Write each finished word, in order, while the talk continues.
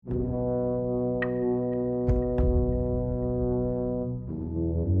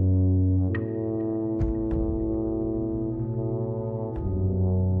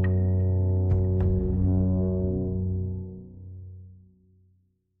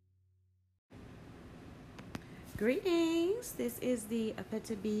Greetings. This is the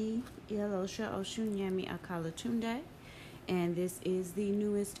Apetabi Ilosha Oshunyami Akalatunde, and this is the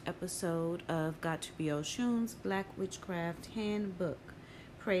newest episode of Got to Be Oshun's Black Witchcraft Handbook.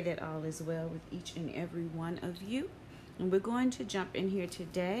 Pray that all is well with each and every one of you. And we're going to jump in here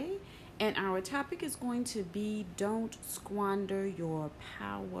today, and our topic is going to be Don't Squander Your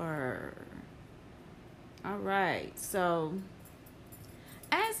Power. All right, so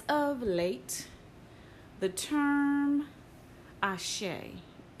as of late, the term ashe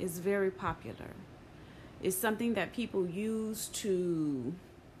is very popular. It's something that people use to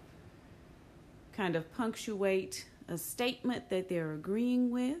kind of punctuate a statement that they're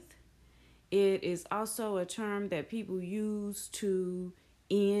agreeing with. It is also a term that people use to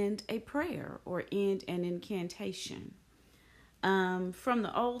end a prayer or end an incantation. From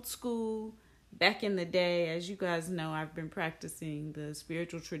the old school, back in the day, as you guys know, I've been practicing the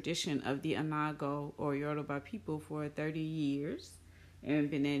spiritual tradition of the Anago or Yoruba people for 30 years and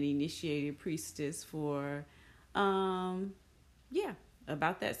been an initiated priestess for, about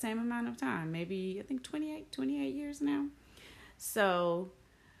that same amount of time. Maybe, I think 28 years now. So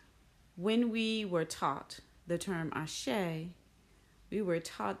when we were taught the term ashe, we were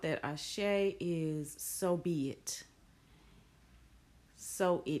taught that ashe is so be it.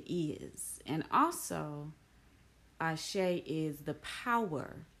 So it is. And also, ashe is the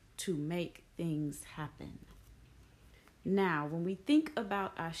power to make things happen. Now, when we think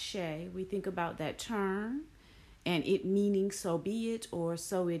about ashe, we think about that term and it meaning so be it or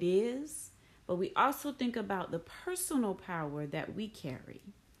so it is. But we also think about the personal power that we carry.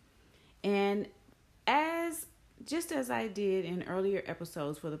 And just as I did in earlier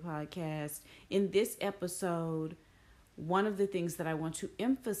episodes for the podcast, in this episode, one of the things that I want to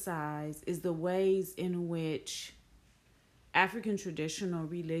emphasize is the ways in which African traditional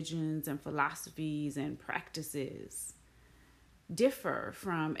religions and philosophies and practices differ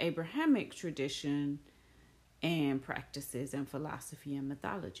from Abrahamic tradition and practices and philosophy and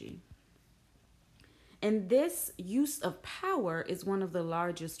mythology. And this use of power is one of the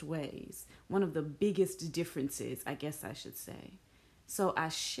largest ways, one of the biggest differences, I guess I should say. So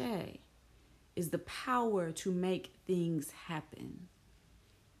ashe is the power to make things happen.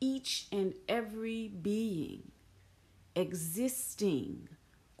 Each and every being existing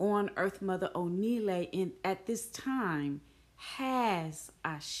on Earth Mother Onile at this time has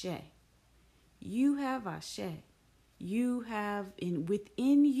ashe. You have ashe. You have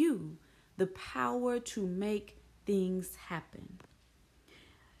within you the power to make things happen.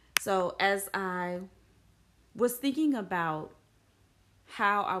 So as I was thinking about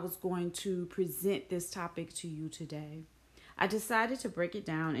how I was going to present this topic to you today, I decided to break it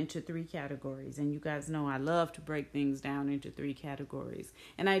down into 3 categories. And you guys know I love to break things down into 3 categories.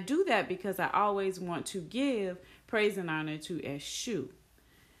 And I do that because I always want to give praise and honor to Eshu.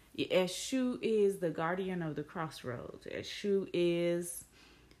 Eshu is the guardian of the crossroads. Eshu is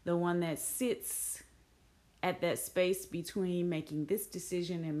the one that sits at that space between making this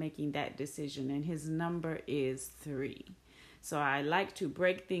decision and making that decision. And his number is 3. So I like to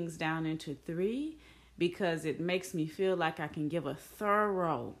break things down into 3 because it makes me feel like I can give a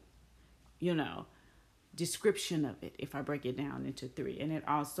thorough, description of it if I break it down into 3. And it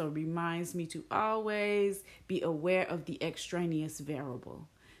also reminds me to always be aware of the extraneous variable,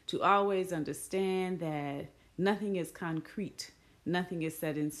 to always understand that nothing is concrete, nothing is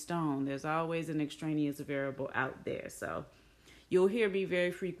set in stone. There's always an extraneous variable out there. So you'll hear me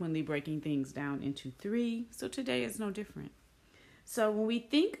very frequently breaking things down into 3. So today is no different. So when we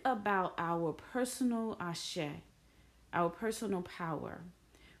think about our personal ashe, our personal power,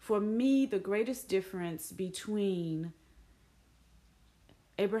 for me, the greatest difference between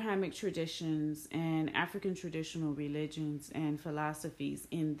Abrahamic traditions and African traditional religions and philosophies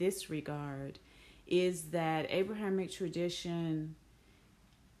in this regard is that Abrahamic tradition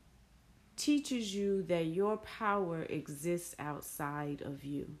teaches you that your power exists outside of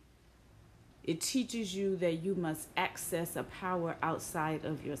you. It teaches you that you must access a power outside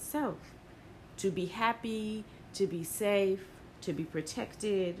of yourself to be happy, to be safe, to be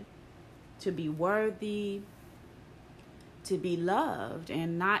protected, to be worthy, to be loved,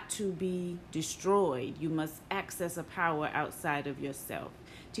 and not to be destroyed. You must access a power outside of yourself.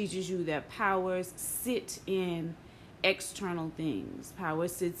 Teaches you that powers sit in external things. Power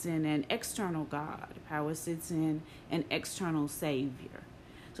sits in an external God. Power sits in an external Savior.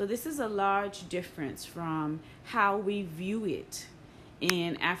 So this is a large difference from how we view it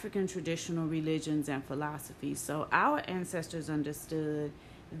in African traditional religions and philosophies. So our ancestors understood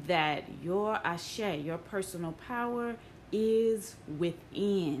that your ashe, your personal power, is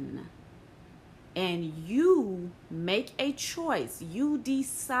within. and you make a choice. You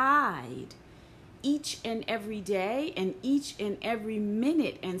decide each and every day and each and every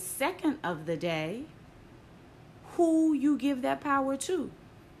minute and second of the day who you give that power to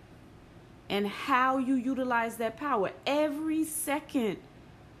and how you utilize that power. Every second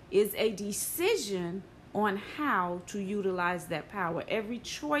is a decision on how to utilize that power. Every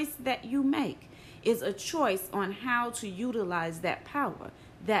choice that you make is a choice on how to utilize that power,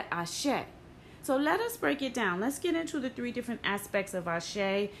 that ashe. So let us break it down. Let's get into the 3 different aspects of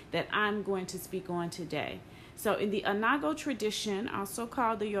ashe that I'm going to speak on today. So in the Anago tradition, also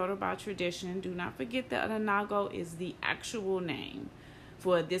called the Yoruba tradition, do not forget that Anago is the actual name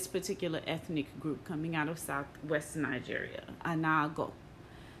for this particular ethnic group coming out of southwest Nigeria, Anago.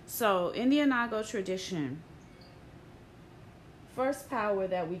 So in the Anago tradition, first power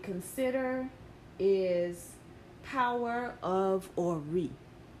that we consider is power of Ori.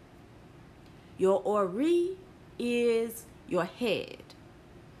 Your Ori is your head,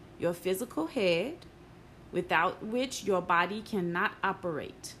 your physical head, without which your body cannot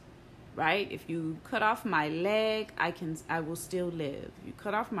operate, right? If you cut off my leg, I will still live. If you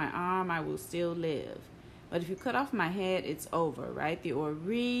cut off my arm, I will still live. But if you cut off my head, it's over, right? The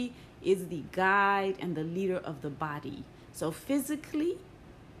Ori is the guide and the leader of the body. So physically,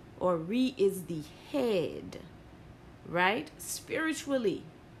 Ori is the head, right? Spiritually,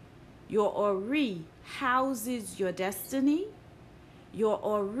 your Ori houses your destiny. Your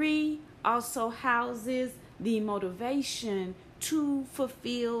Ori also houses the motivation to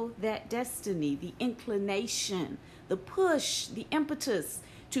fulfill that destiny, the inclination, the push, the impetus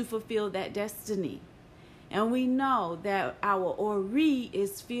to fulfill that destiny. And we know that our Ori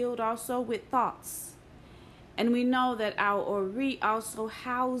is filled also with thoughts. And we know that our Ori also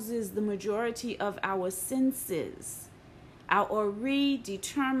houses the majority of our senses. Our Ori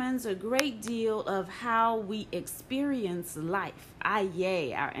determines a great deal of how we experience life.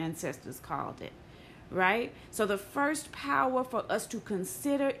 Aye, our ancestors called it, right? So the first power for us to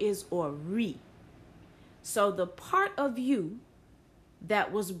consider is Ori. So the part of you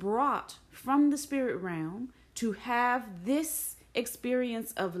that was brought from the spirit realm to have this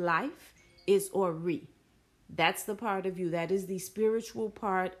experience of life is Ori. That's the part of you. That is the spiritual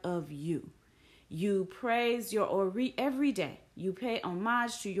part of you. You praise your Ori every day. You pay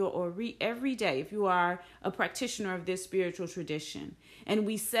homage to your Ori every day if you are a practitioner of this spiritual tradition. And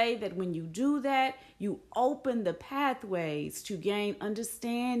we say that when you do that, you open the pathways to gain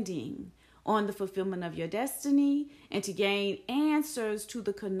understanding on the fulfillment of your destiny and to gain answers to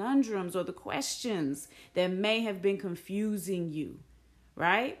the conundrums or the questions that may have been confusing you,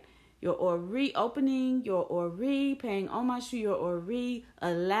 right? Your Ori, opening your Ori, paying homage to your Ori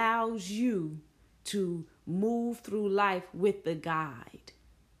allows you to move through life with the guide.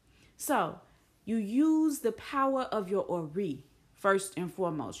 So you use the power of your Ori first and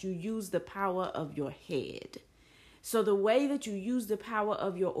foremost. You use the power of your head. So the way that you use the power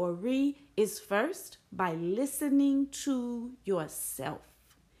of your Ori is first by listening to yourself.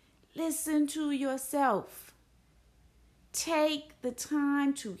 Listen to yourself. Take the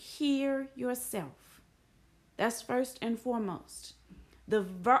time to hear yourself. That's first and foremost. The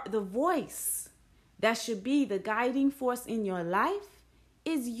voice that should be the guiding force in your life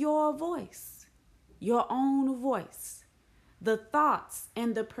is your voice, your own voice. The thoughts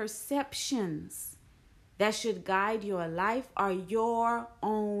and the perceptions that should guide your life are your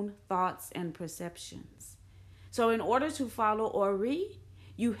own thoughts and perceptions. So in order to follow Ori,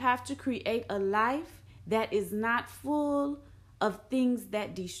 you have to create a life that is not full of things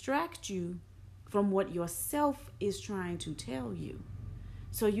that distract you from what yourself is trying to tell you.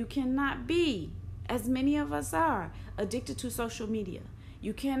 So you cannot be, as many of us are, addicted to social media.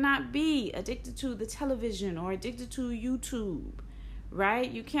 You cannot be addicted to the television or addicted to YouTube, right?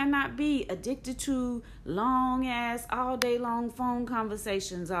 You cannot be addicted to long-ass, all-day-long phone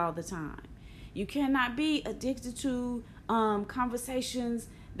conversations all the time. You cannot be addicted to conversations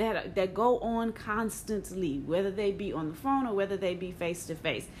that go on constantly, whether they be on the phone or whether they be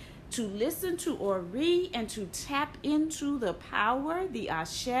face-to-face. To listen to Ori and to tap into the power, the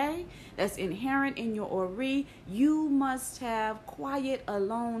ashe that's inherent in your Ori, you must have quiet,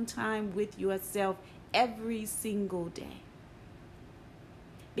 alone time with yourself every single day.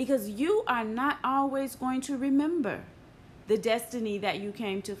 Because you are not always going to remember the destiny that you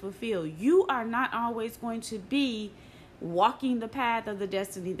came to fulfill. You are not always going to be walking the path of the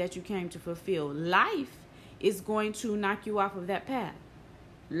destiny that you came to fulfill. Life is going to knock you off of that path.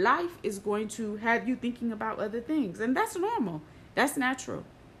 Life is going to have you thinking about other things. And that's normal. That's natural.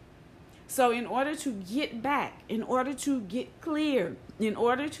 So in order to get back, in order to get clear, in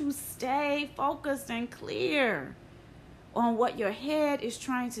order to stay focused and clear on what your head is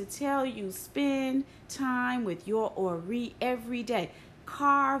trying to tell you, spend time with your Ori every day.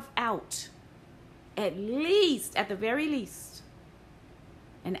 Carve out at the very least,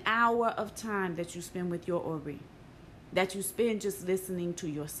 an hour of time that you spend with your Ori, that you spend just listening to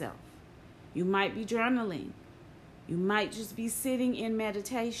yourself. You might be journaling. You might just be sitting in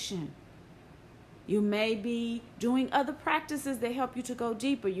meditation. You may be doing other practices that help you to go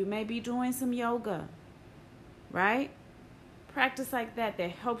deeper. You may be doing some yoga, right? Practice like that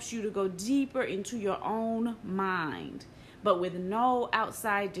helps you to go deeper into your own mind, but with no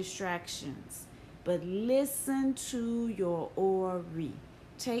outside distractions. But listen to your Ori.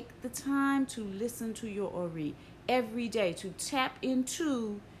 Take the time to listen to your Ori every day, to tap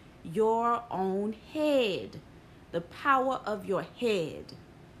into your own head, the power of your head.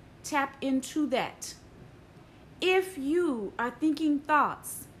 Tap into that. If you are thinking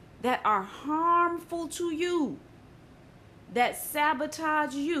thoughts that are harmful to you, that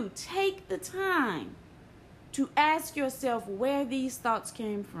sabotage you, take the time to ask yourself where these thoughts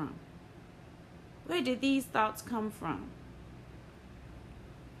came from. Where did these thoughts come from?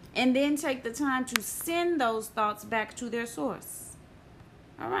 And then take the time to send those thoughts back to their source.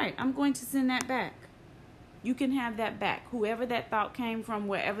 All right, I'm going to send that back. You can have that back, whoever that thought came from,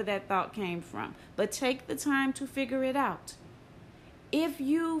 wherever that thought came from. But take the time to figure it out. If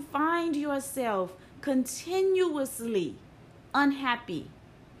you find yourself continuously unhappy,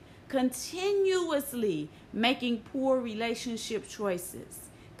 continuously making poor relationship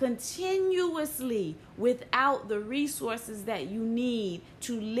choices, continuously without the resources that you need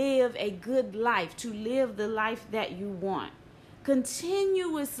to live a good life, to live the life that you want,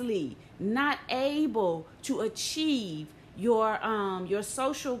 continuously not able to achieve your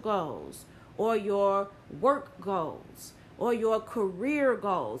social goals or your work goals or your career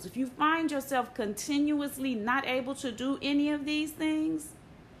goals, if you find yourself continuously not able to do any of these things,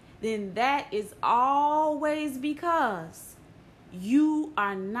 then that is always because you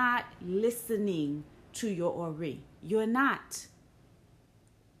are not listening to your Ori. You're not.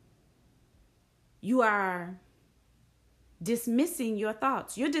 You are dismissing your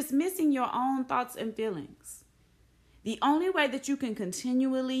thoughts. You're dismissing your own thoughts and feelings. The only way that you can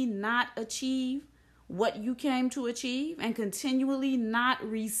continually not achieve what you came to achieve and continually not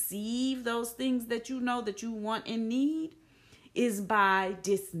receive those things that you know that you want and need is by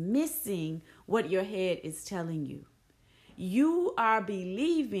dismissing what your head is telling you. You are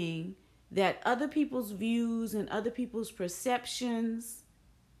believing that other people's views and other people's perceptions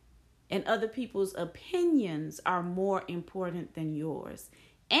and other people's opinions are more important than yours.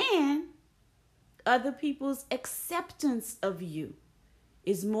 And other people's acceptance of you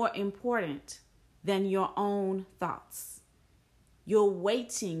is more important than your own thoughts. You're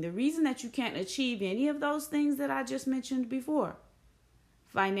waiting. The reason that you can't achieve any of those things that I just mentioned before,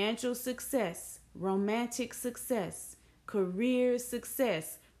 financial success, romantic success, career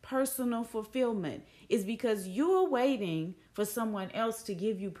success, personal fulfillment, is because you're waiting for someone else to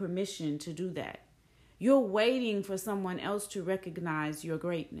give you permission to do that. You're waiting for someone else to recognize your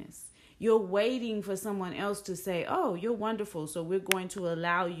greatness. You're waiting for someone else to say, oh, you're wonderful, so we're going to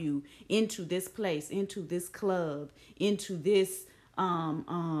allow you into this place, into this club, into this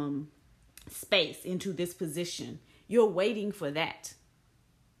space, into this position. You're waiting for that.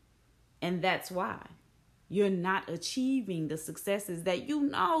 And that's why you're not achieving the successes that you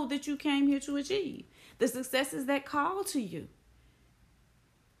know that you came here to achieve. The successes that call to you.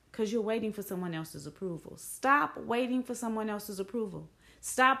 Because you're waiting for someone else's approval. Stop waiting for someone else's approval.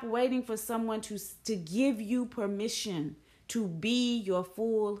 Stop waiting for someone to give you permission to be your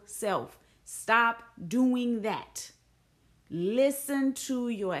full self. Stop doing that. Listen to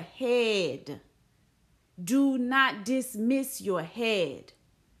your head. Do not dismiss your head.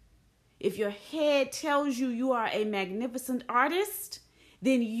 If your head tells you you are a magnificent artist,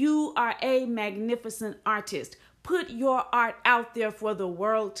 then you are a magnificent artist. Put your art out there for the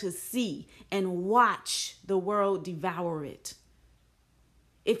world to see and watch the world devour it.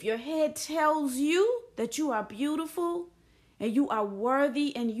 If your head tells you that you are beautiful and you are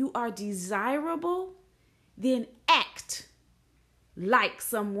worthy and you are desirable, then act like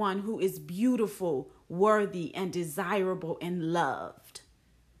someone who is beautiful, worthy, and desirable and loved.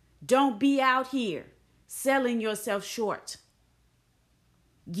 Don't be out here selling yourself short,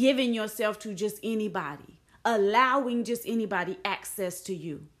 giving yourself to just anybody, allowing just anybody access to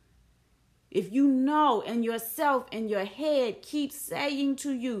you. If you know and yourself and your head keeps saying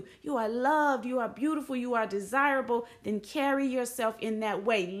to you, you are loved, you are beautiful, you are desirable, then carry yourself in that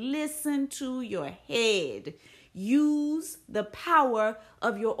way. Listen to your head. Use the power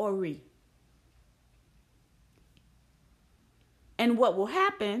of your Ori. And what will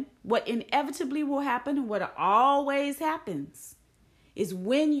happen, what inevitably will happen, and what always happens, is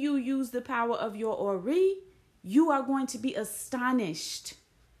when you use the power of your Ori, you are going to be astonished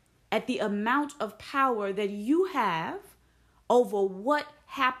at the amount of power that you have over what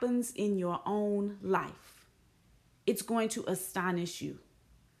happens in your own life. It's going to astonish you.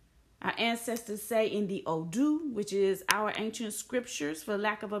 Our ancestors say in the Odu, which is our ancient scriptures, for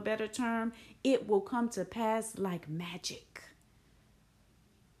lack of a better term, it will come to pass like magic.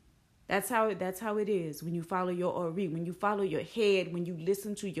 That's how it is when you follow your Ori, when you follow your head, when you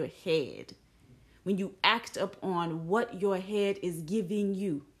listen to your head, when you act upon what your head is giving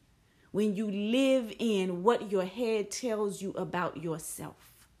you, when you live in what your head tells you about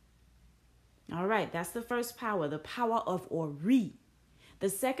yourself. All right, that's the first power, the power of Ori. The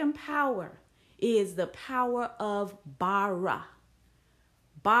second power is the power of Bara.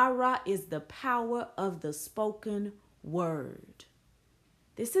 Bara is the power of the spoken word.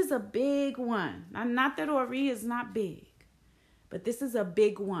 This is a big one. Not that Ori is not big, but this is a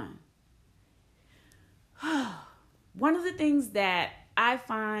big one. One of the things that I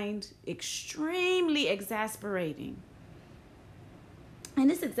find extremely exasperating, and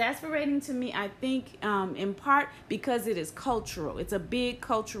it's exasperating to me, I think, in part because it is cultural. It's a big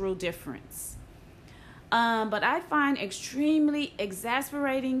cultural difference. But I find extremely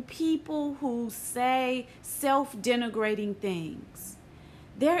exasperating people who say self-denigrating things.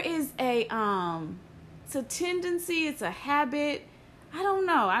 There is it's a tendency, it's a habit. I don't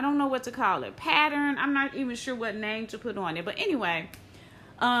know what to call it. Pattern. I'm not even sure what name to put on it. But anyway,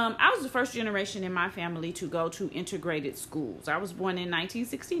 I was the first generation in my family to go to integrated schools. I was born in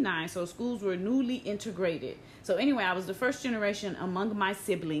 1969, so schools were newly integrated. So anyway, I was the first generation among my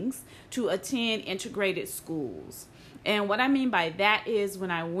siblings to attend integrated schools. And what I mean by that is when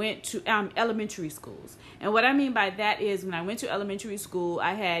I went to elementary schools. And what I mean by that is when I went to elementary school,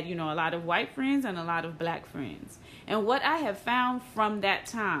 I had, a lot of white friends and a lot of black friends. And what I have found from that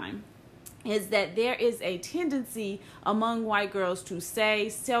time is that there is a tendency among white girls to say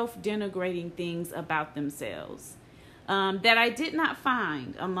self-denigrating things about themselves that I did not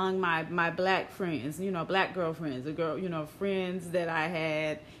find among my black friends, black girlfriends, friends that I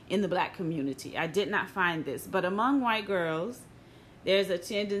had in the black community. I did not find this. But among white girls, there's a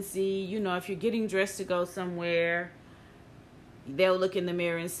tendency, if you're getting dressed to go somewhere, they'll look in the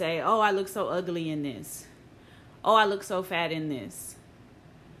mirror and say, oh, I look so ugly in this. Oh, I look so fat in this.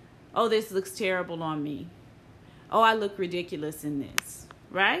 Oh, this looks terrible on me. Oh, I look ridiculous in this,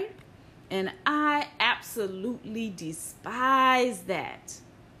 right? And I absolutely despise that.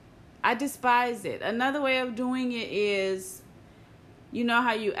 I despise it. Another way of doing it is,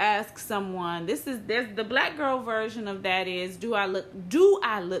 how you ask someone, there's the black girl version of that is, do I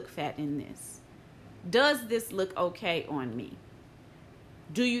look fat in this? Does this look okay on me?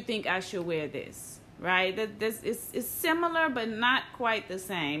 Do you think I should wear this? Right? This is similar, but not quite the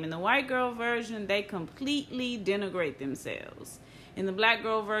same. In the white girl version, they completely denigrate themselves. In the black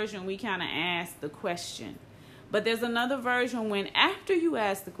girl version, we kind of ask the question. But there's another version when after you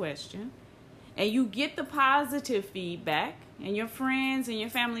ask the question and you get the positive feedback and your friends and your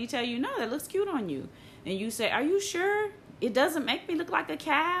family tell you, no, that looks cute on you. And you say, are you sure? It doesn't make me look like a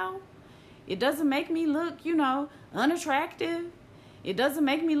cow. It doesn't make me look, unattractive. It doesn't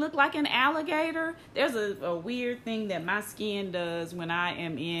make me look like an alligator. There's a weird thing that my skin does when I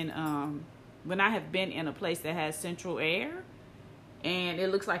am when I have been in a place that has central air, and it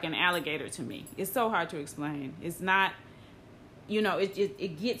looks like an alligator to me. It's so hard to explain. It's not,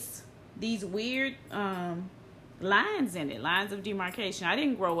 it gets these weird lines in it, lines of demarcation. I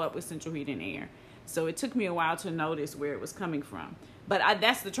didn't grow up with central heat and air, so it took me a while to notice where it was coming from. But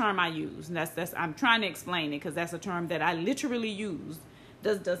that's the term I use. And that's I'm trying to explain it because that's a term that I literally use.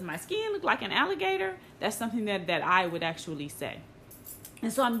 Does my skin look like an alligator? That's something that I would actually say.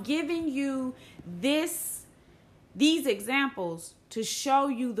 And so I'm giving you these examples to show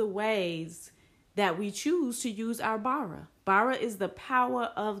you the ways that we choose to use our bara. Bara is the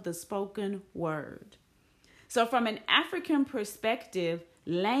power of the spoken word. So from an African perspective,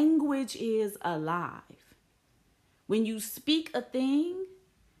 language is alive. When you speak a thing,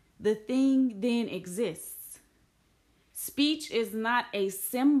 the thing then exists. Speech is not a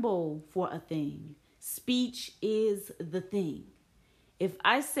symbol for a thing. Speech is the thing. If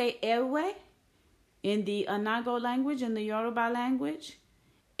I say ewe in the Anago language, in the Yoruba language,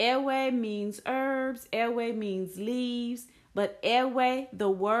 Ewe means herbs. Ewe means leaves. But Ewe, the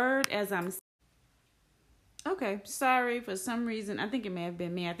word, as I'm... Okay, sorry. For some reason, I think it may have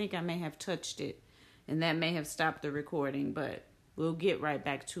been me. I think I may have touched it. And that may have stopped the recording. But we'll get right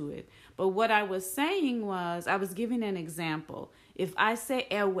back to it. But what I was saying was, I was giving an example. If I say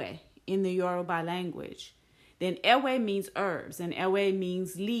Ewe in the Yoruba language, then Ewe means herbs and Ewe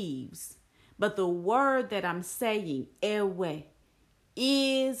means leaves. But the word that I'm saying, Ewe,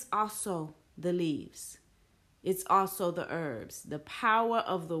 is also the leaves. It's also the herbs. The power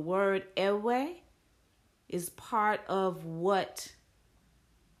of the word Ewe is part of what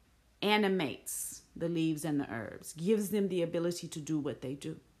animates the leaves and the herbs, gives them the ability to do what they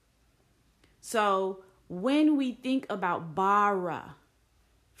do. So when we think about Bara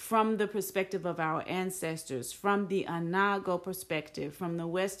from the perspective of our ancestors, from the Anago perspective, from the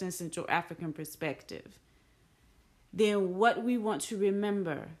Western Central African perspective, then what we want to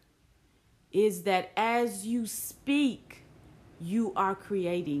remember is that as you speak, you are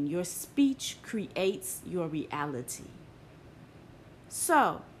creating. Your speech creates your reality.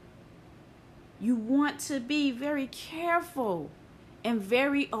 So you want to be very careful and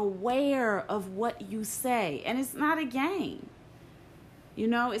very aware of what you say. And it's not a game. You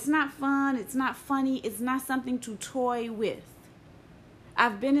know, it's not fun. It's not funny. It's not something to toy with.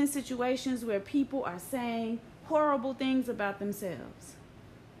 I've been in situations where people are saying horrible things about themselves.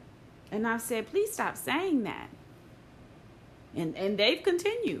 And I've said, please stop saying that. And they've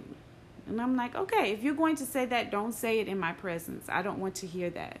continued. And I'm like, okay, if you're going to say that, don't say it in my presence. I don't want to hear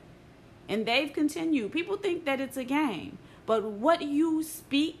that. And they've continued. People think that it's a game. But what you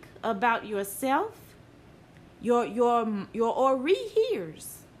speak about yourself, your Ori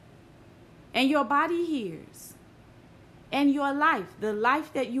hears. And your body hears. And your life, the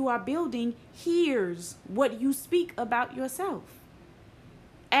life that you are building, hears what you speak about yourself.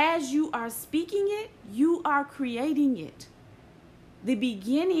 As you are speaking it, you are creating it. The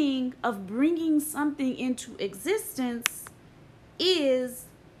beginning of bringing something into existence is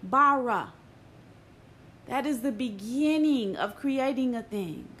bara. That is the beginning of creating a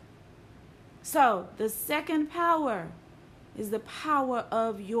thing. So the second power is the power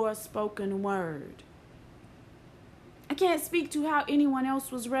of your spoken word. I can't speak to how anyone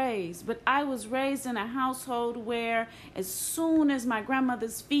else was raised, but I was raised in a household where as soon as my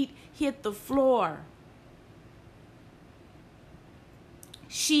grandmother's feet hit the floor,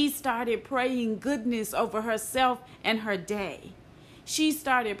 she started praying goodness over herself and her day. She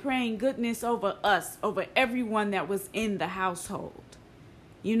started praying goodness over us, over everyone that was in the household.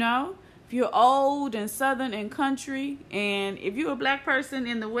 You know, if you're old and Southern and country, and if you're a black person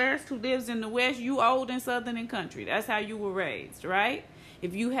in the West who lives in the West, you old and Southern and country. That's how you were raised, right?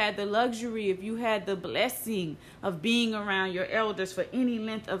 If you had the luxury, if you had the blessing of being around your elders for any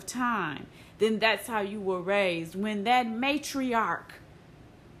length of time, then that's how you were raised. When that matriarch,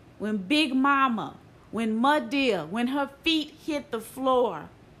 when Big Mama, when Madia, when her feet hit the floor,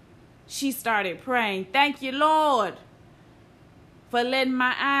 she started praying, thank you, Lord, for letting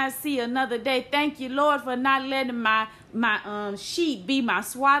my eyes see another day. Thank you, Lord, for not letting my sheet be my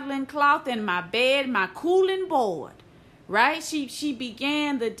swaddling cloth and my bed, my cooling board. Right? She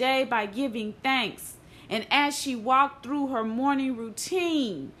began the day by giving thanks. And as she walked through her morning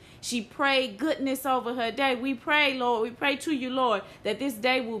routine, she prayed goodness over her day. We pray, Lord, we pray to you, Lord, that this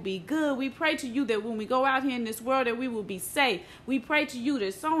day will be good. We pray to you that when we go out here in this world that we will be safe. We pray to you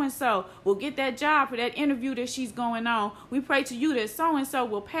that so-and-so will get that job for that interview that she's going on. We pray to you that so-and-so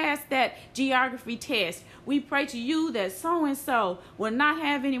will pass that geography test. We pray to you that so-and-so will not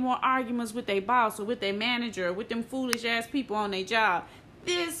have any more arguments with their boss or with their manager or with them foolish ass people on their job.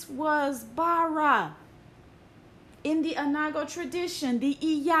 This was bara. In the Anago tradition, the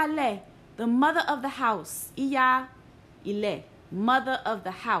Iyale, the mother of the house, Iya Ile, mother of the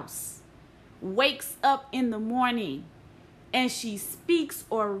house, wakes up in the morning and she speaks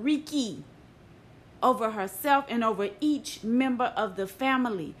Oriki over herself and over each member of the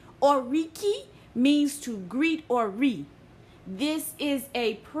family. Oriki means to greet Ori. This is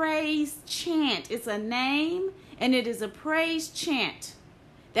a praise chant. It's a name and it is a praise chant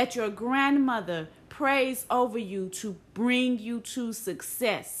that your grandmother prays over you to bring you to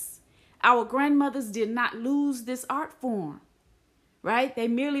success. Our grandmothers did not lose this art form, right? They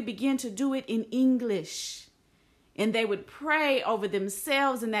merely began to do it in English. And they would pray over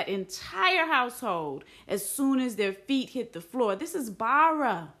themselves and that entire household as soon as their feet hit the floor. This is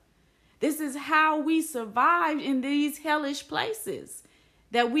bara. This is how we survived in these hellish places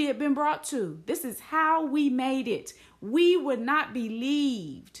that we had been brought to. This is how we made it. We were not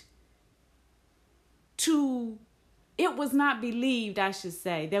believed to It was not believed, I should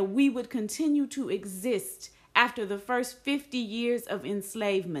say, that we would continue to exist after the first 50 years of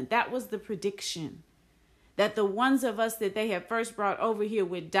enslavement. That was the prediction, that the ones of us that they had first brought over here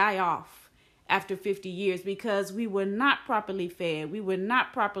would die off after 50 years because we were not properly fed, we were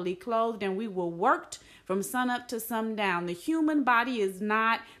not properly clothed, and we were worked from sunup to sundown. The human body is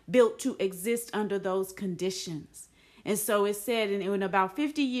not built to exist under those conditions. And so it said in about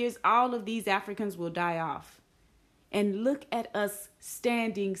 50 years, all of these Africans will die off. And look at us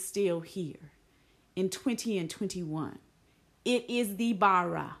standing still here in 2021. It is the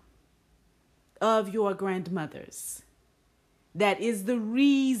bara of your grandmothers that is the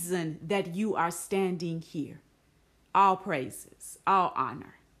reason that you are standing here. All praises, all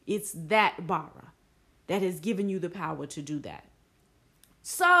honor. It's that bara that has given you the power to do that.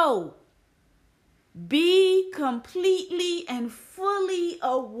 So be completely and fully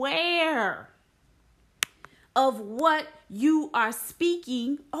aware of what you are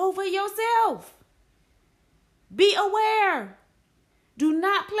speaking over yourself. Be aware. Do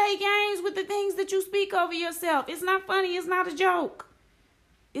not play games with the things that you speak over yourself. It's not funny. It's not a joke.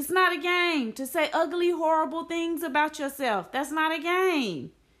 It's not a game to say ugly, horrible things about yourself. That's not a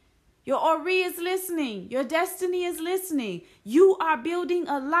game. Your Ori is listening. Your destiny is listening. You are building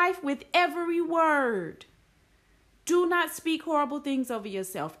a life with every word. Do not speak horrible things over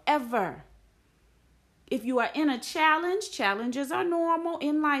yourself, ever. If you are in a challenge, challenges are normal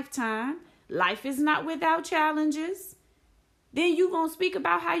in lifetime. Life is not without challenges. Then you're going to speak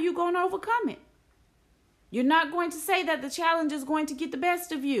about how you're going to overcome it. You're not going to say that the challenge is going to get the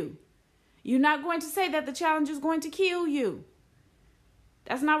best of you. You're not going to say that the challenge is going to kill you.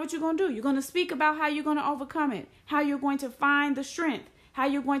 That's not what you're going to do. You're going to speak about how you're going to overcome it, how you're going to find the strength, how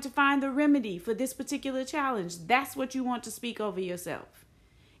you're going to find the remedy for this particular challenge. That's what you want to speak over yourself.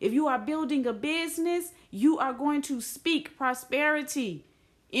 If you are building a business, you are going to speak prosperity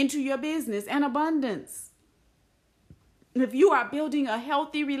into your business and abundance. If you are building a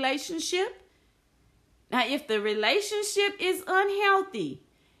healthy relationship, now if the relationship is unhealthy,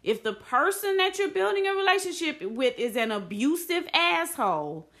 if the person that you're building a relationship with is an abusive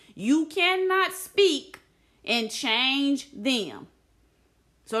asshole, you cannot speak and change them.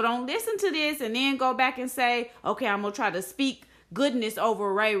 So don't listen to this and then go back and say, okay, I'm going to try to speak goodness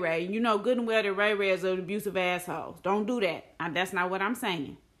over Ray Ray. You know good and well that Ray Ray is an abusive asshole. Don't do that. That's not what I'm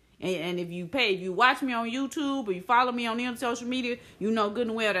saying. And if you watch me on YouTube or you follow me on any social media, you know good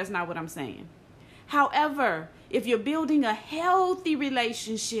and well that's not what I'm saying. However, if you're building a healthy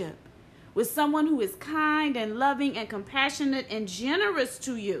relationship with someone who is kind and loving and compassionate and generous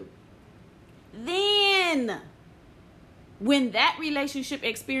to you, then when that relationship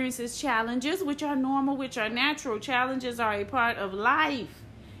experiences challenges, which are normal, which are natural, challenges are a part of life,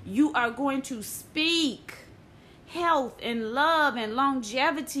 you are going to speak health and love and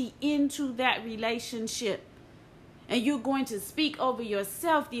longevity into that relationship. And you're going to speak over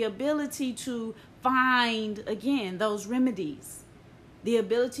yourself the ability to find, again, those remedies, the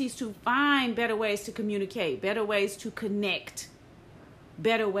abilities to find better ways to communicate, better ways to connect,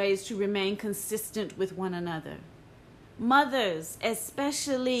 better ways to remain consistent with one another. Mothers,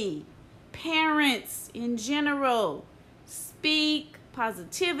 especially, parents in general, speak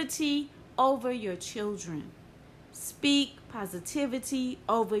positivity over your children. Speak positivity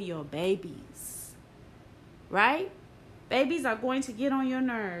over your babies, right? Babies are going to get on your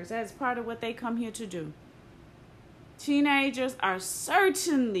nerves. That's part of what they come here to do. Teenagers are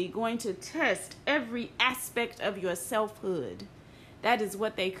certainly going to test every aspect of your selfhood. That is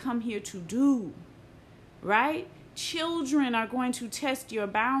what they come here to do, right? Children are going to test your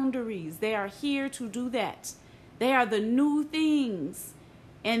boundaries. They are here to do that. They are the new things.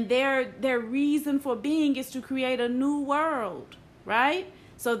 And their reason for being is to create a new world, right?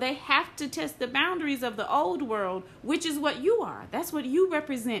 So they have to test the boundaries of the old world, which is what you are. That's what you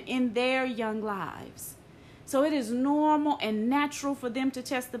represent in their young lives. So it is normal and natural for them to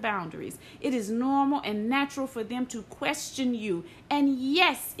test the boundaries. It is normal and natural for them to question you. And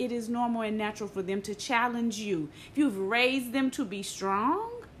yes, it is normal and natural for them to challenge you. If you've raised them to be strong,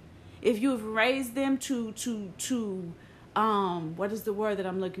 if you've raised them to what is the word that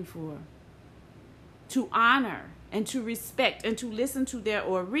I'm looking for? To honor and to respect and to listen to their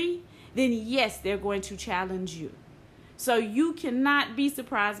ori, then yes, they're going to challenge you. So you cannot be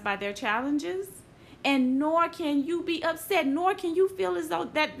surprised by their challenges, and nor can you be upset, nor can you feel as though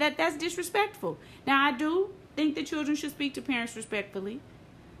that's disrespectful. Now, I do think that children should speak to parents respectfully,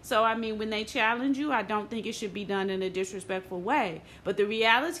 So, I mean, when they challenge you, I don't think it should be done in a disrespectful way. But the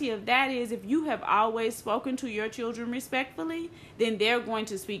reality of that is, if you have always spoken to your children respectfully, then they're going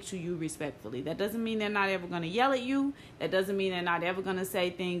to speak to you respectfully. That doesn't mean they're not ever going to yell at you. That doesn't mean they're not ever going to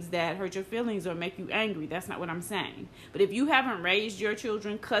say things that hurt your feelings or make you angry. That's not what I'm saying. But if you haven't raised your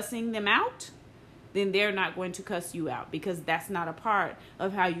children cussing them out, then they're not going to cuss you out, because that's not a part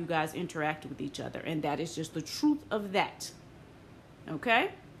of how you guys interact with each other. And that is just the truth of that. Okay?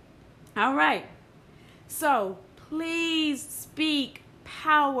 All right. So please speak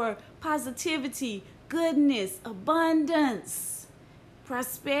power, positivity, goodness, abundance,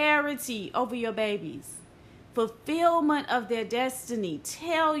 prosperity over your babies, fulfillment of their destiny.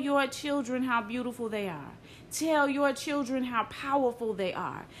 Tell your children how beautiful they are. Tell your children how powerful they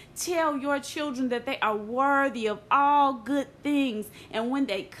are. Tell your children that they are worthy of all good things. And when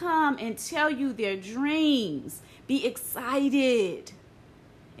they come and tell you their dreams, be excited.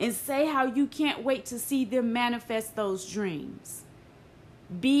 And say how you can't wait to see them manifest those dreams.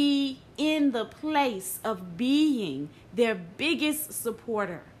 Be in the place of being their biggest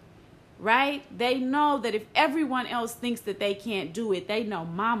supporter, right? They know that if everyone else thinks that they can't do it, they know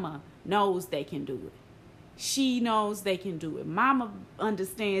mama knows they can do it. She knows they can do it. Mama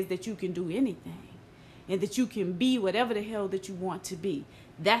understands that you can do anything and that you can be whatever the hell that you want to be.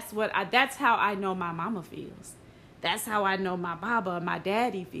 That's how I know my mama feels. That's how I know my baba and my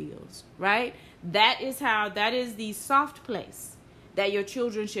daddy feels, right? That is the soft place that your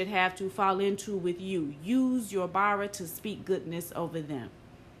children should have to fall into with you. Use your bara to speak goodness over them.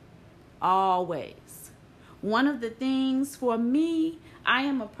 Always. One of the things for me, I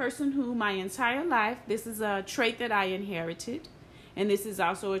am a person who my entire life, this is a trait that I inherited. And this is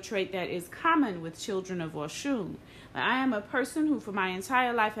also a trait that is common with children of Oshun. I am a person who for my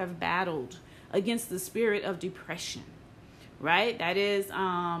entire life have battled against the spirit of depression, right? That is,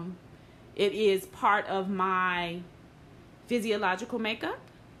 it is part of my physiological makeup.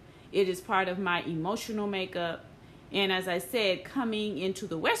 It is part of my emotional makeup. And as I said, coming into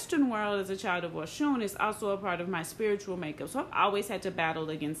the Western world as a child of Oshun is also a part of my spiritual makeup. So I've always had to battle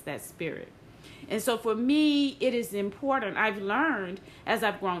against that spirit. And so for me, it is important. I've learned as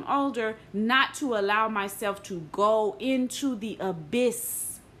I've grown older not to allow myself to go into the abyss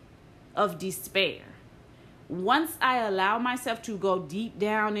of despair. Once I allow myself to go deep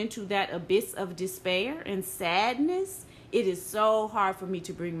down into that abyss of despair and sadness, it is so hard for me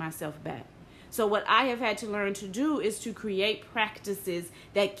to bring myself back. So what I have had to learn to do is to create practices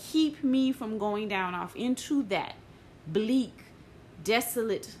that keep me from going down off into that bleak,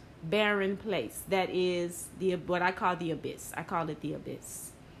 desolate, barren place that is what I call the abyss. I call it the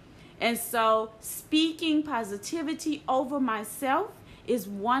abyss. And so speaking positivity over myself is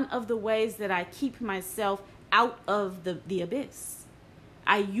one of the ways that I keep myself out of the abyss.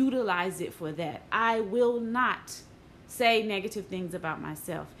 I utilize it for that. I will not say negative things about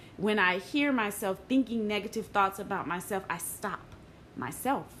myself. When I hear myself thinking negative thoughts about myself, I stop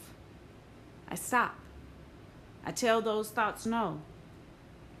myself. I stop. I tell those thoughts, no,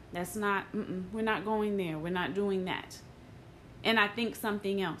 that's not, we're not going there. We're not doing that. And I think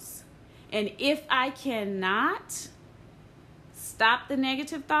something else. And if I cannot stop the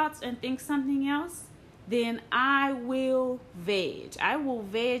negative thoughts and think something else, then I will veg. I will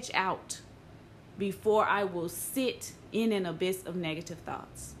veg out before I will sit in an abyss of negative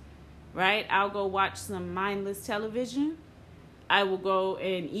thoughts, right? I'll go watch some mindless television. I will go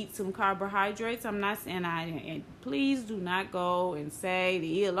and eat some carbohydrates. I'm not saying and please do not go and say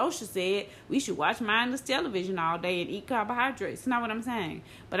the Elosha said we should watch mindless television all day and eat carbohydrates. It's not what I'm saying.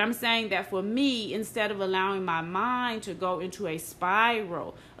 But I'm saying that for me, instead of allowing my mind to go into a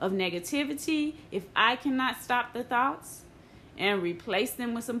spiral of negativity, if I cannot stop the thoughts and replace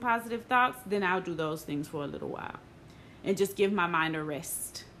them with some positive thoughts, then I'll do those things for a little while and just give my mind a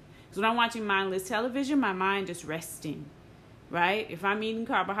rest. Because when I'm watching mindless television, my mind is resting. Right? If I'm eating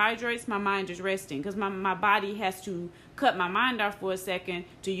carbohydrates, my mind is resting because my body has to cut my mind off for a second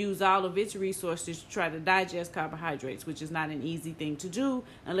to use all of its resources to try to digest carbohydrates, which is not an easy thing to do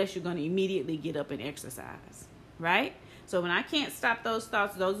unless you're going to immediately get up and exercise. Right? So when I can't stop those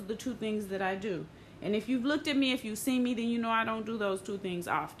thoughts, those are the two things that I do. And if you've looked at me, if you've seen me, then you know I don't do those two things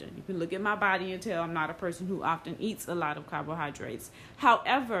often. You can look at my body and tell I'm not a person who often eats a lot of carbohydrates.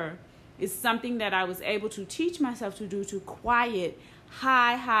 However, it's something that I was able to teach myself to do to quiet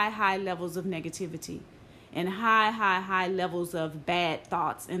high levels of negativity and high levels of bad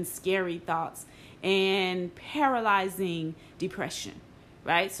thoughts and scary thoughts and paralyzing depression,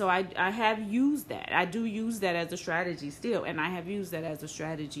 right? So I have used that. I do use that as a strategy still, and I have used that as a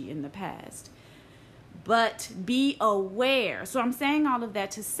strategy in the past. But be aware. So I'm saying all of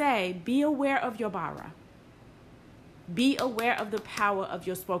that to say, be aware of your bara. Be aware of the power of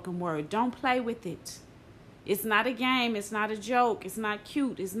your spoken word. Don't play with it. It's not a game. It's not a joke. It's not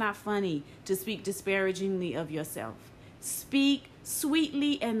cute. It's not funny to speak disparagingly of yourself. Speak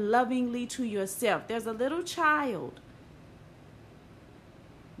sweetly and lovingly to yourself. There's a little child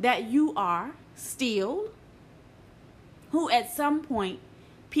that you are still, who at some point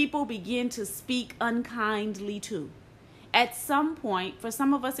people begin to speak unkindly to. At some point, for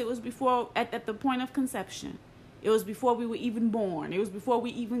some of us, it was before, at the point of conception. It was before we were even born. It was before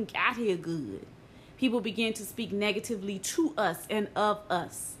we even got here good. People began to speak negatively to us and of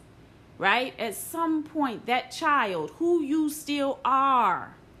us, right? At some point, that child, who you still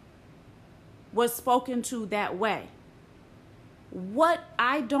are, was spoken to that way. What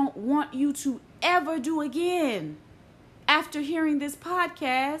I don't want you to ever do again after hearing this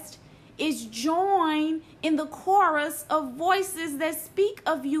podcast is join in the chorus of voices that speak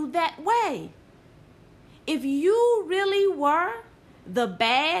of you that way. If you really were the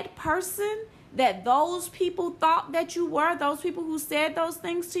bad person that those people thought that you were, those people who said those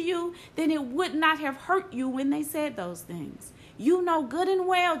things to you, then it would not have hurt you when they said those things. You know good and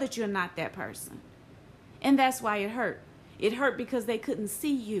well that you're not that person. And that's why it hurt. It hurt because they couldn't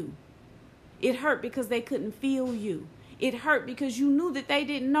see you. It hurt because they couldn't feel you. It hurt because you knew that they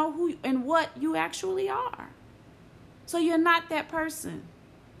didn't know who and what you actually are. So you're not that person.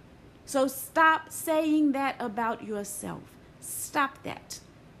 So stop saying that about yourself. Stop that.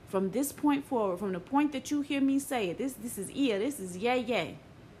 From this point forward, from the point that you hear me say it, this is this is yay.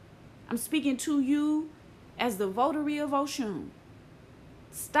 I'm speaking to you as the votary of Oshun.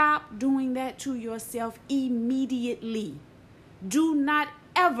 Stop doing that to yourself immediately. Do not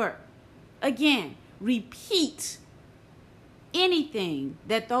ever, again, repeat anything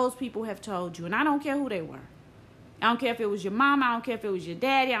that those people have told you. And I don't care who they were. I don't care if it was your mama. I don't care if it was your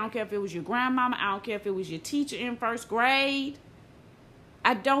daddy. I don't care if it was your grandmama. I don't care if it was your teacher in first grade.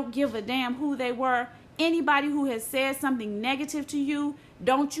 I don't give a damn who they were. Anybody who has said something negative to you,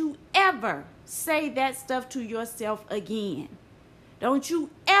 don't you ever say that stuff to yourself again. Don't you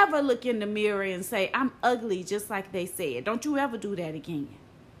ever look in the mirror and say, I'm ugly, just like they said. Don't you ever do that again.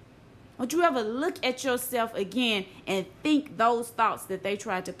 Don't you ever look at yourself again and think those thoughts that they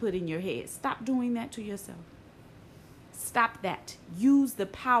tried to put in your head. Stop doing that to yourself. Stop that. Use the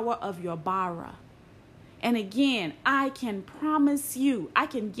power of your bara. And again, I can promise you, I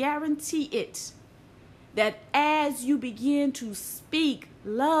can guarantee it, that as you begin to speak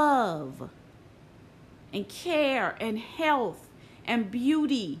love and care and health and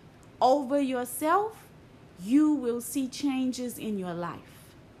beauty over yourself, you will see changes in your life.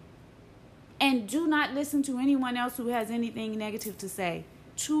 And do not listen to anyone else who has anything negative to say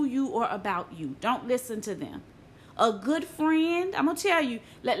to you or about you. Don't listen to them. A good friend, I'm going to tell you,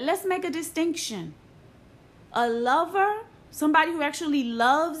 let's make a distinction. A lover, somebody who actually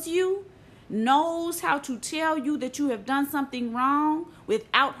loves you, knows how to tell you that you have done something wrong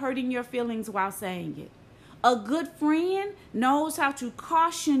without hurting your feelings while saying it. A good friend knows how to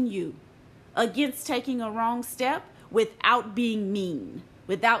caution you against taking a wrong step without being mean,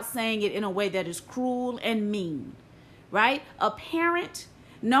 without saying it in a way that is cruel and mean, right? A parent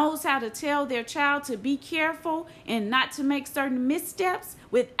knows how to tell their child to be careful and not to make certain missteps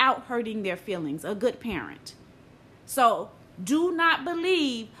without hurting their feelings. A good parent. So do not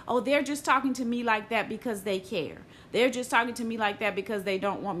believe, oh, they're just talking to me like that because they care. They're just talking to me like that because they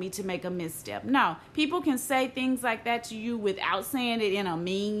don't want me to make a misstep. No, people can say things like that to you without saying it in a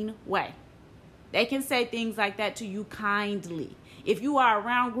mean way. They can say things like that to you kindly. If you are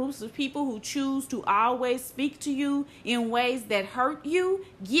around groups of people who choose to always speak to you in ways that hurt you,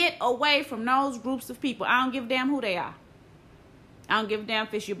 get away from those groups of people. I don't give a damn who they are. I don't give a damn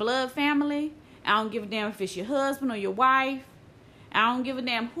if it's your blood family. I don't give a damn if it's your husband or your wife. I don't give a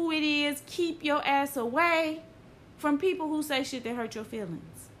damn who it is. Keep your ass away from people who say shit that hurt your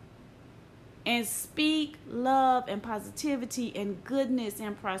feelings. And speak love and positivity and goodness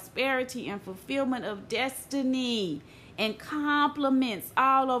and prosperity and fulfillment of destiny and compliments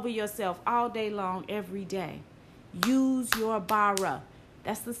all over yourself all day long, every day. Use your bara.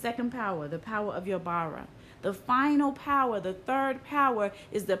 That's the second power, the power of your bara. The final power, the third power,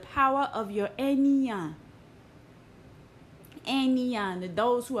 is the power of your enyan. Enyan,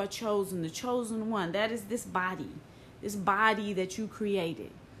 those who are chosen, the chosen one. That is this body that you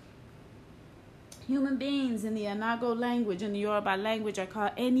created. Human beings in the Anago language, in the Yoruba language, are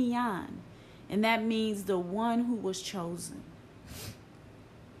called enyan. And that means the one who was chosen.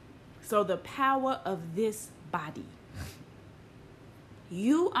 So the power of this body.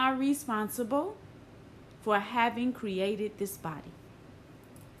 You are responsible for having created this body.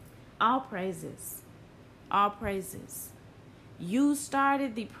 All praises. All praises. You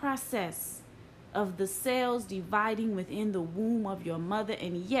started the process of the cells dividing within the womb of your mother.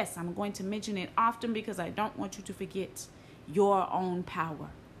 And yes, I'm going to mention it often because I don't want you to forget your own power.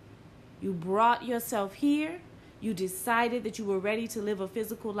 You brought yourself here. You decided that you were ready to live a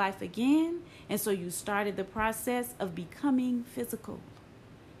physical life again. And so you started the process of becoming physical.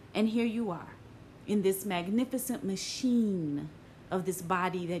 And here you are in this magnificent machine of this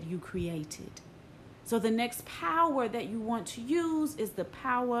body that you created. So the next power that you want to use is the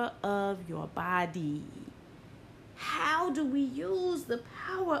power of your body. How do we use the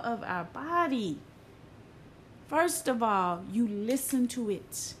power of our body? First of all, you listen to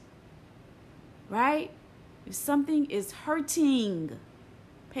it, right? If something is hurting,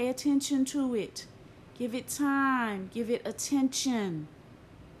 pay attention to it. Give it time. Give it attention.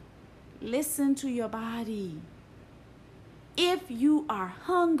 Listen to your body. If you are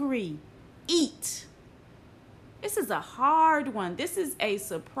hungry, eat. This is a hard one. This is a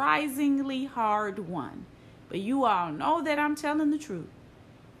surprisingly hard one. But you all know that I'm telling the truth.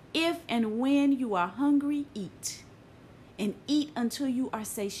 If and when you are hungry, eat. And eat until you are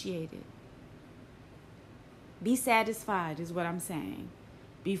satiated. Be satisfied is what I'm saying.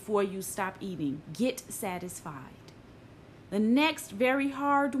 Before you stop eating, get satisfied. The next very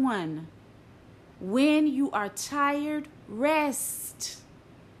hard one. When you are tired, rest.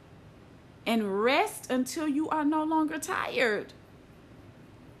 And rest until you are no longer tired.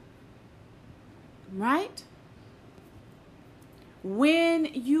 Right? When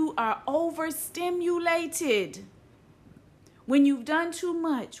you are overstimulated, when you've done too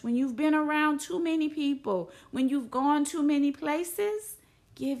much, when you've been around too many people, when you've gone too many places,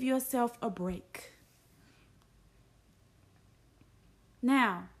 give yourself a break.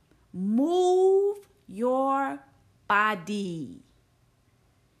 Now, move your body.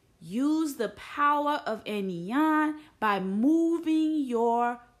 Use the power of Eniyan by moving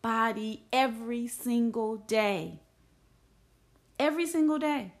your body every single day. Every single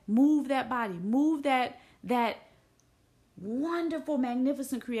day. Move that body. Move that wonderful,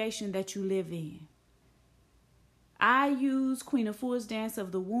 magnificent creation that you live in. I use Queen Afua's Dance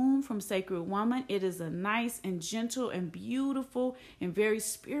of the Womb from Sacred Woman. It is a nice and gentle and beautiful and very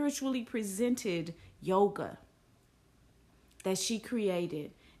spiritually presented yoga that she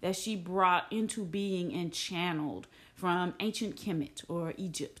created, that she brought into being and channeled from ancient Kemet or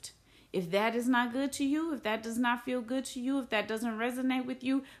Egypt. If that is not good to you, if that does not feel good to you, if that doesn't resonate with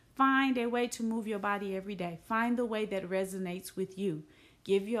you, find a way to move your body every day. Find the way that resonates with you.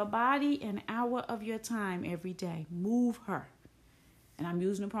 Give your body an hour of your time every day. Move her. And I'm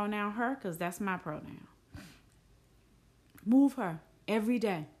using the pronoun her because that's my pronoun. Move her every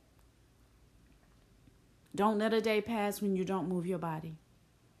day. Don't let a day pass when you don't move your body.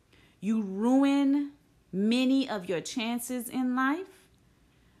 You ruin many of your chances in life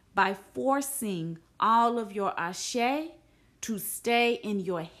by forcing all of your ashe to stay in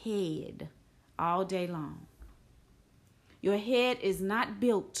your head all day long. Your head is not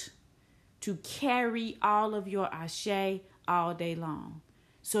built to carry all of your ashe all day long.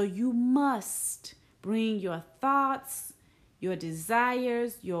 So you must bring your thoughts, your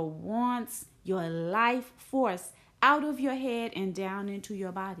desires, your wants, your life force out of your head and down into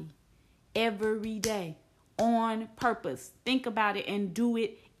your body every day on purpose. Think about it and do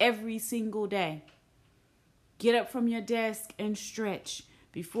it every single day. Get up from your desk and stretch.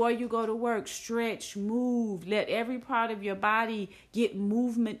 Before you go to work, stretch, move. Let every part of your body get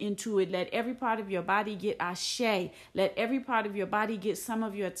movement into it. Let every part of your body get ashe. Let every part of your body get some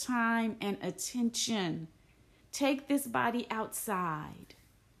of your time and attention. Take this body outside.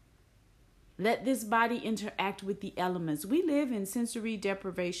 Let this body interact with the elements. We live in sensory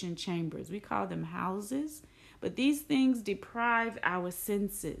deprivation chambers. We call them houses, but these things deprive our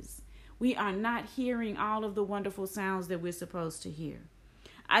senses. We are not hearing all of the wonderful sounds that we're supposed to hear.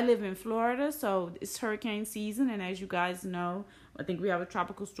 I live in Florida, so it's hurricane season, and as you guys know, I think we have a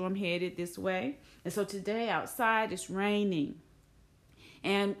tropical storm headed this way. And so today outside it's raining.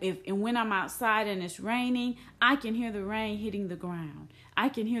 And when I'm outside and it's raining, I can hear the rain hitting the ground. I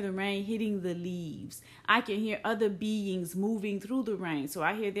can hear the rain hitting the leaves. I can hear other beings moving through the rain. So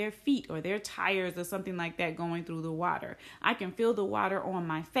I hear their feet or their tires or something like that going through the water. I can feel the water on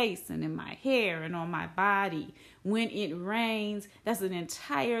my face and in my hair and on my body. When it rains, that's an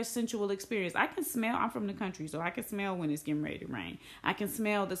entire sensual experience. I can smell, I'm from the country, so I can smell when it's getting ready to rain. I can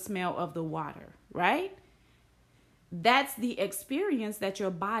smell the smell of the water, right? That's the experience that your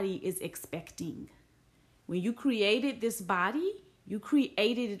body is expecting. When you created this body, you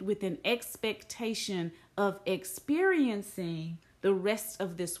created it with an expectation of experiencing the rest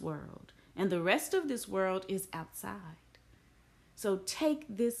of this world. And the rest of this world is outside. So take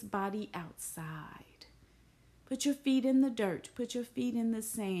this body outside. Put your feet in the dirt. Put your feet in the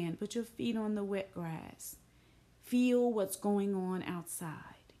sand. Put your feet on the wet grass. Feel what's going on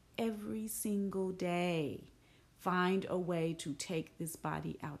outside. Every single day, find a way to take this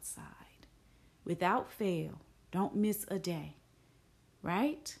body outside. Without fail, don't miss a day.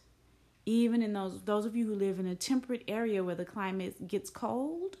 Right? Even in those of you who live in a temperate area where the climate gets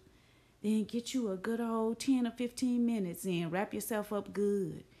cold, then get you a good old 10 or 15 minutes in. Wrap yourself up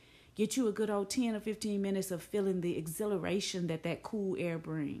good. Get you a good old 10 or 15 minutes of feeling the exhilaration that cool air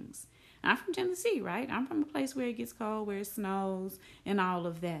brings. I'm from Tennessee, right? I'm from a place where it gets cold, where it snows, and all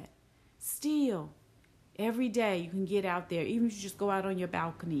of that. Still, every day you can get out there, even if you just go out on your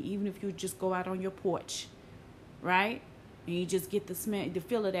balcony, even if you just go out on your porch, right? And you just get the smell, the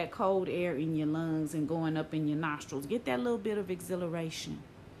feel of that cold air in your lungs and going up in your nostrils. Get that little bit of exhilaration.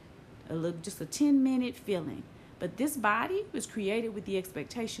 Just a 10-minute feeling. But this body was created with the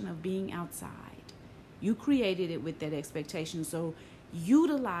expectation of being outside. You created it with that expectation. So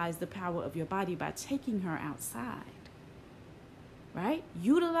utilize the power of your body by taking her outside. Right?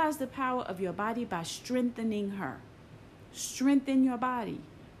 Utilize the power of your body by strengthening her. Strengthen your body.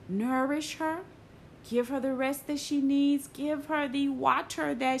 Nourish her. Give her the rest that she needs. Give her the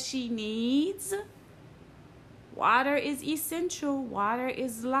water that she needs. Water is essential. Water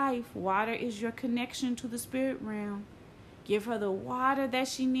is life. Water is your connection to the spirit realm. Give her the water that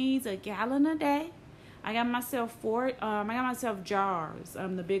she needs, a gallon a day. I got myself jars,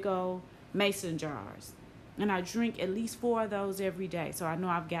 the big old mason jars. And I drink at least 4 of those every day. So I know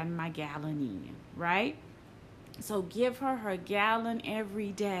I've gotten my gallon in, right? So give her gallon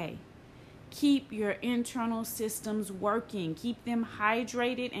every day. Keep your internal systems working. Keep them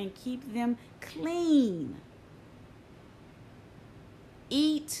hydrated and keep them clean.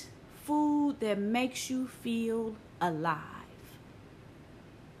 Eat food that makes you feel alive.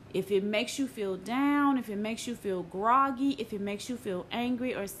 If it makes you feel down, if it makes you feel groggy, if it makes you feel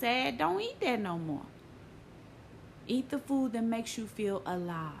angry or sad, don't eat that no more. Eat the food that makes you feel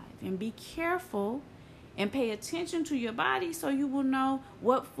alive. And be careful and pay attention to your body so you will know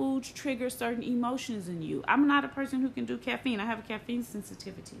what foods trigger certain emotions in you. I'm not a person who can do caffeine. I have a caffeine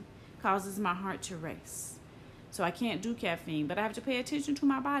sensitivity. It causes my heart to race. So I can't do caffeine, but I have to pay attention to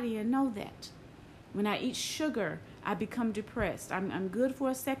my body and know that. When I eat sugar, I become depressed. I'm good for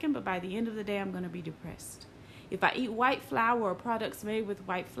a second, but by the end of the day, I'm going to be depressed. If I eat white flour or products made with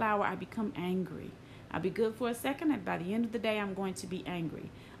white flour, I become angry. I'll be good for a second, and by the end of the day, I'm going to be angry.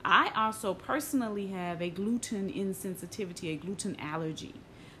 I also personally have a gluten insensitivity, a gluten allergy.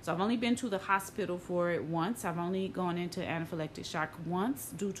 So I've only been to the hospital for it once. I've only gone into anaphylactic shock once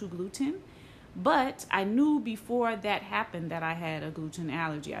due to gluten. But I knew before that happened that I had a gluten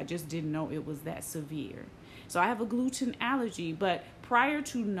allergy. I just didn't know it was that severe. So I have a gluten allergy. But prior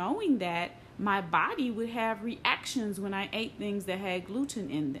to knowing that, my body would have reactions when I ate things that had gluten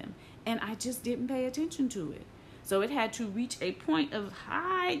in them. And I just didn't pay attention to it. So it had to reach a point of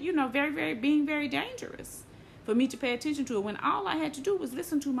high, being very dangerous for me to pay attention to it when all I had to do was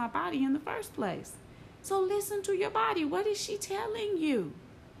listen to my body in the first place. So listen to your body. What is she telling you?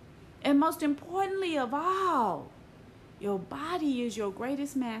 And most importantly of all, your body is your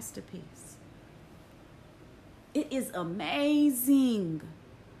greatest masterpiece. It is amazing.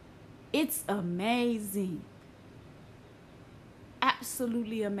 It's amazing.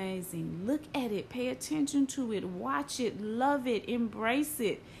 Absolutely amazing. Look at it. Pay attention to it. Watch it. Love it. Embrace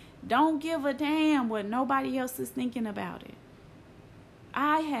it. Don't give a damn what nobody else is thinking about it.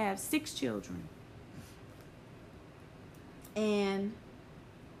 I have 6 children. And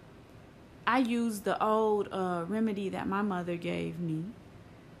I used the old remedy that my mother gave me,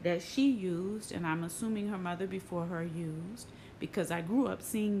 that she used, and I'm assuming her mother before her used, because I grew up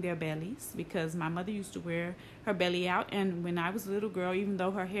seeing their bellies, because my mother used to wear her belly out. And when I was a little girl, even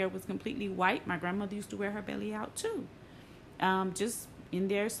though her hair was completely white, my grandmother used to wear her belly out too. Just in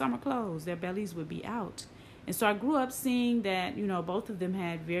their summer clothes, their bellies would be out. And so I grew up seeing that, both of them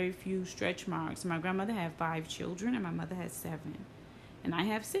had very few stretch marks. My grandmother had 5 children and my mother had 7. And I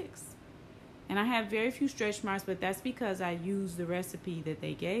have 6. And I have very few stretch marks, but that's because I used the recipe that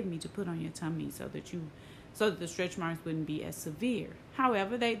they gave me to put on your tummy so that the stretch marks wouldn't be as severe.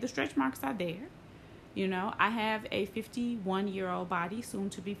 However, the stretch marks are there. I have a 51-year-old body, soon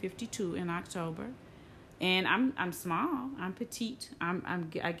to be 52 in October. And I'm small. I'm petite.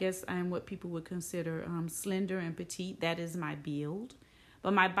 I guess I'm what people would consider slender and petite. That is my build.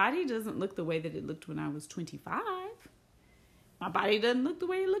 But my body doesn't look the way that it looked when I was 25. My body doesn't look the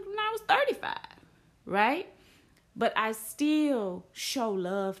way it looked when I was 35. right? But I still show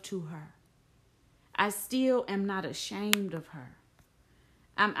love to her. I still am not ashamed of her.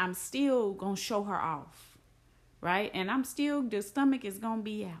 I'm still going to show her off, right? And I'm still, the stomach is going to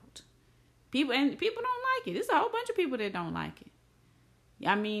be out. People don't like it. There's a whole bunch of people that don't like it.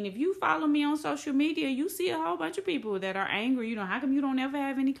 I mean, if you follow me on social media, you see a whole bunch of people that are angry. You know, how come you don't ever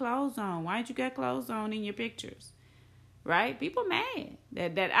have any clothes on? Why don't you got clothes on in your pictures? Right? People mad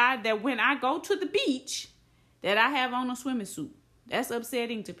that when I go to the beach, that I have on a swimming suit. That's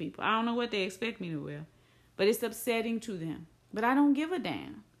upsetting to people. I don't know what they expect me to wear, but it's upsetting to them. But I don't give a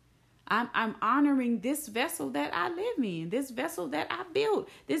damn. I'm honoring this vessel that I live in, this vessel that I built,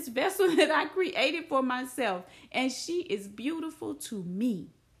 this vessel that I created for myself. And she is beautiful to me.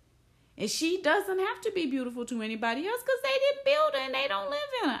 And she doesn't have to be beautiful to anybody else because they didn't build her and they don't live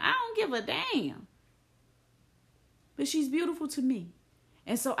in her. I don't give a damn. But she's beautiful to me.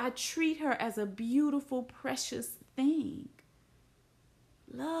 And so I treat her as a beautiful, precious thing.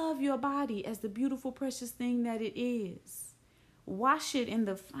 Love your body as the beautiful, precious thing that it is. Wash it in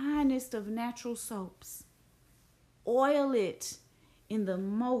the finest of natural soaps. Oil it in the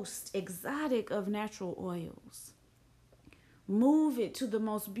most exotic of natural oils. Move it to the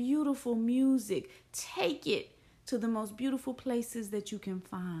most beautiful music. Take it to the most beautiful places that you can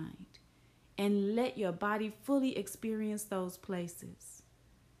find. And let your body fully experience those places.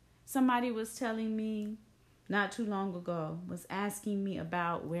 Somebody was telling me not too long ago, was asking me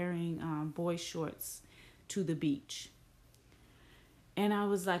about wearing boy shorts to the beach. And I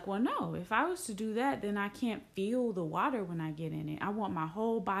was like, well, no, if I was to do that, then I can't feel the water when I get in it. I want my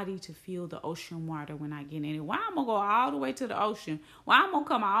whole body to feel the ocean water when I get in it. Why I'm going to go all the way to the ocean? Why I'm going to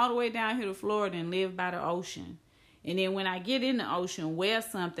come all the way down here to Florida and live by the ocean? And then when I get in the ocean, wear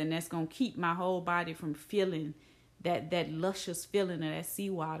something that's going to keep my whole body from feeling that luscious feeling of that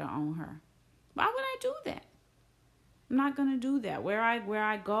seawater on her. Why would I do that? I'm not going to do that. Where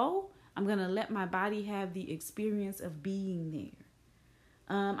I go, I'm going to let my body have the experience of being there.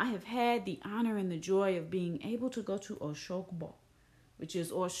 I have had the honor and the joy of being able to go to Oshogbo, which is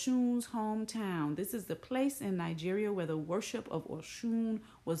Oshun's hometown. This is the place in Nigeria where the worship of Oshun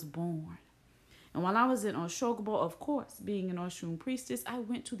was born. And while I was in Oshogbo, of course, being an Oshun priestess, I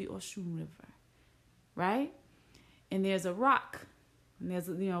went to the Oshun River, right? And there's a rock, and there's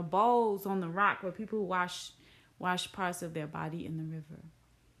bowls on the rock where people wash parts of their body in the river.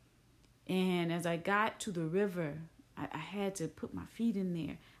 And as I got to the river, I had to put my feet in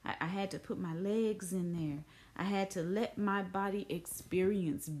there. I had to put my legs in there. I had to let my body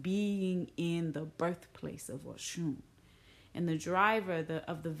experience being in the birthplace of Oshun. And the driver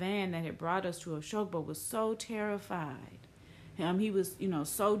of the van that had brought us to Oshogbo was so terrified. He was,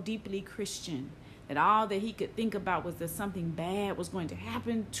 so deeply Christian that all that he could think about was that something bad was going to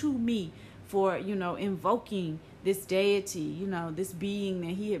happen to me for, invoking this deity, this being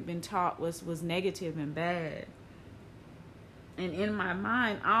that he had been taught was negative and bad. And in my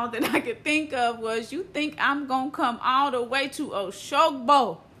mind, all that I could think of was, you think I'm going to come all the way to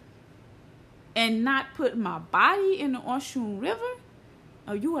Oshogbo and not put my body in the Oshun River?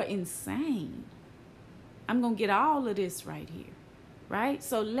 Oh, you are insane. I'm going to get all of this right here, right?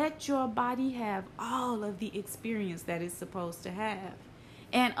 So let your body have all of the experience that it's supposed to have.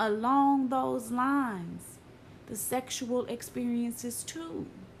 And along those lines, the sexual experiences too.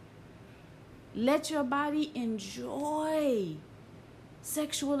 Let your body enjoy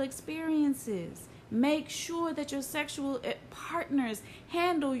sexual experiences. Make sure that your sexual partners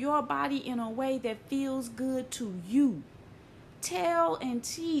handle your body in a way that feels good to you. Tell and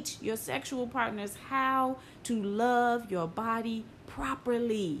teach your sexual partners how to love your body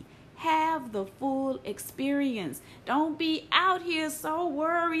properly. Have the full experience. Don't be out here so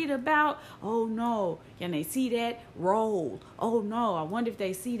worried about, oh no, can they see that roll? Oh no, I wonder if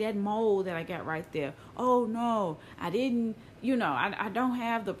they see that mole that I got right there. Oh no, I didn't, I don't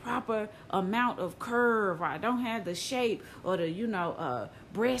have the proper amount of curve, or I don't have the shape or the,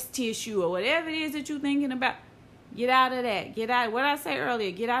 breast tissue or whatever it is that you're thinking about. Get out of that. Get out. What I say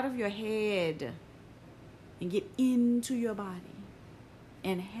earlier, get out of your head and get into your body.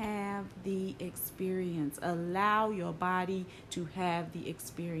 And have the experience. Allow your body to have the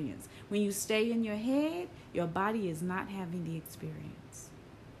experience. When you stay in your head, your body is not having the experience.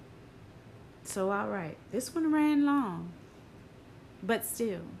 So, all right. This one ran long. But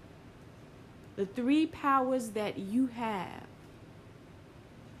still, the 3 powers that you have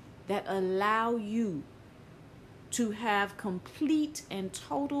that allow you to have complete and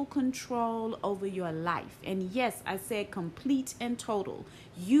total control over your life. And yes, I said complete and total.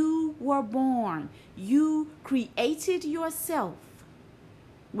 You were born. You created yourself.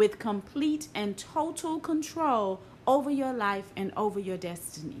 with complete and total control over your life and over your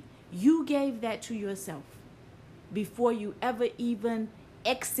destiny. You gave that to yourself before you ever even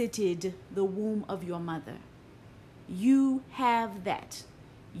exited the womb of your mother. You have that.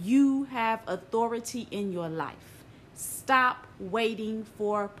 You have authority in your life. Stop waiting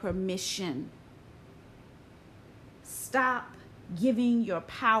for permission. Stop giving your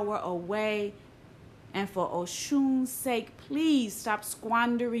power away. And for Oshun's sake, please stop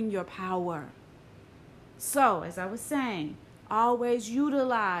squandering your power. So, as I was saying, always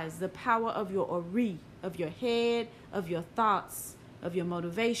utilize the power of your ori, of your head, of your thoughts, of your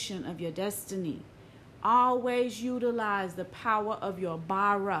motivation, of your destiny. Always utilize the power of your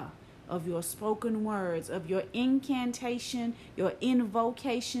bara, of your spoken words, of your incantation, your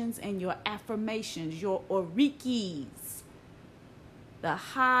invocations, and your affirmations, your orikis. The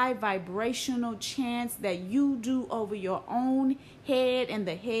high vibrational chants that you do over your own head and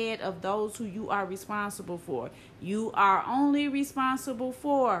the head of those who you are responsible for. You are only responsible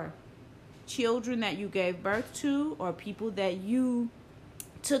for children that you gave birth to, or people that you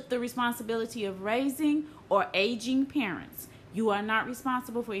took the responsibility of raising, or aging parents. You are not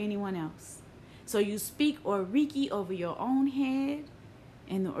responsible for anyone else. So you speak oriki over your own head,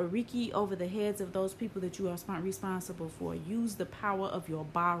 and the oriki over the heads of those people that you are responsible for. Use the power of your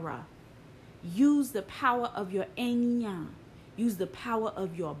bara. Use the power of your enya. Use the power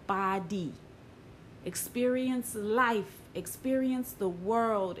of your body. Experience life. Experience the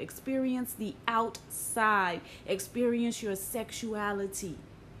world. Experience the outside. Experience your sexuality.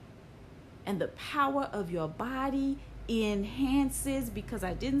 And the power of your body enhances, because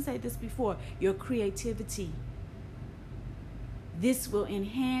I didn't say this before, your creativity. This will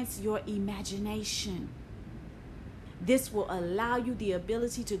enhance your imagination. This will allow you the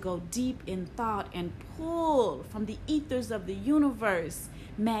ability to go deep in thought and pull from the ethers of the universe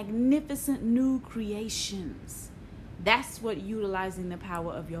magnificent new creations. That's what utilizing the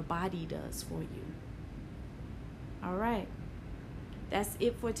power of your body does for you. All right. That's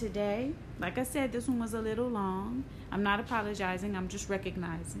it for today. Like I said, this one was a little long. I'm not apologizing. I'm just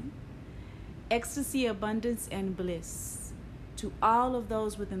recognizing. Ecstasy, abundance, and bliss to all of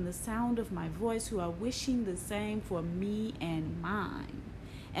those within the sound of my voice who are wishing the same for me and mine.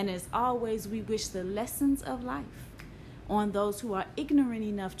 And as always, we wish the lessons of life on those who are ignorant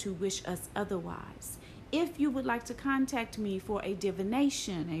enough to wish us otherwise. If you would like to contact me for a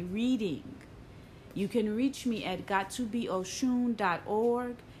divination, a reading, you can reach me at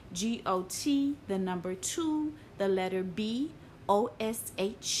gottobeoshun.org, GOT, the number 2, the letter B, OSHUN.org.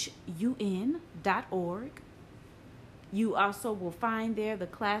 You also will find there the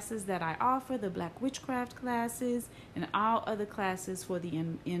classes that I offer, the Black Witchcraft classes, and all other classes for the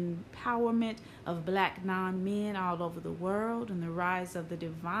empowerment of Black non-men all over the world, and the rise of the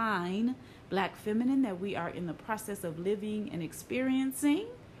divine Black feminine that we are in the process of living and experiencing.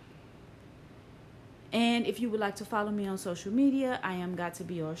 And if you would like to follow me on social media, I am Got to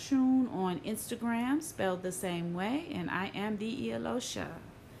Be Oshun on Instagram, spelled the same way, and I am the Ialosha,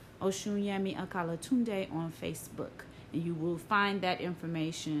 Oshun Yami Akala Tunde on Facebook. And you will find that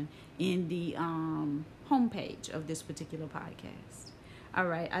information in the homepage of this particular podcast. All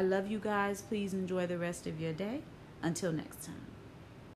right. I love you guys. Please enjoy the rest of your day. Until next time.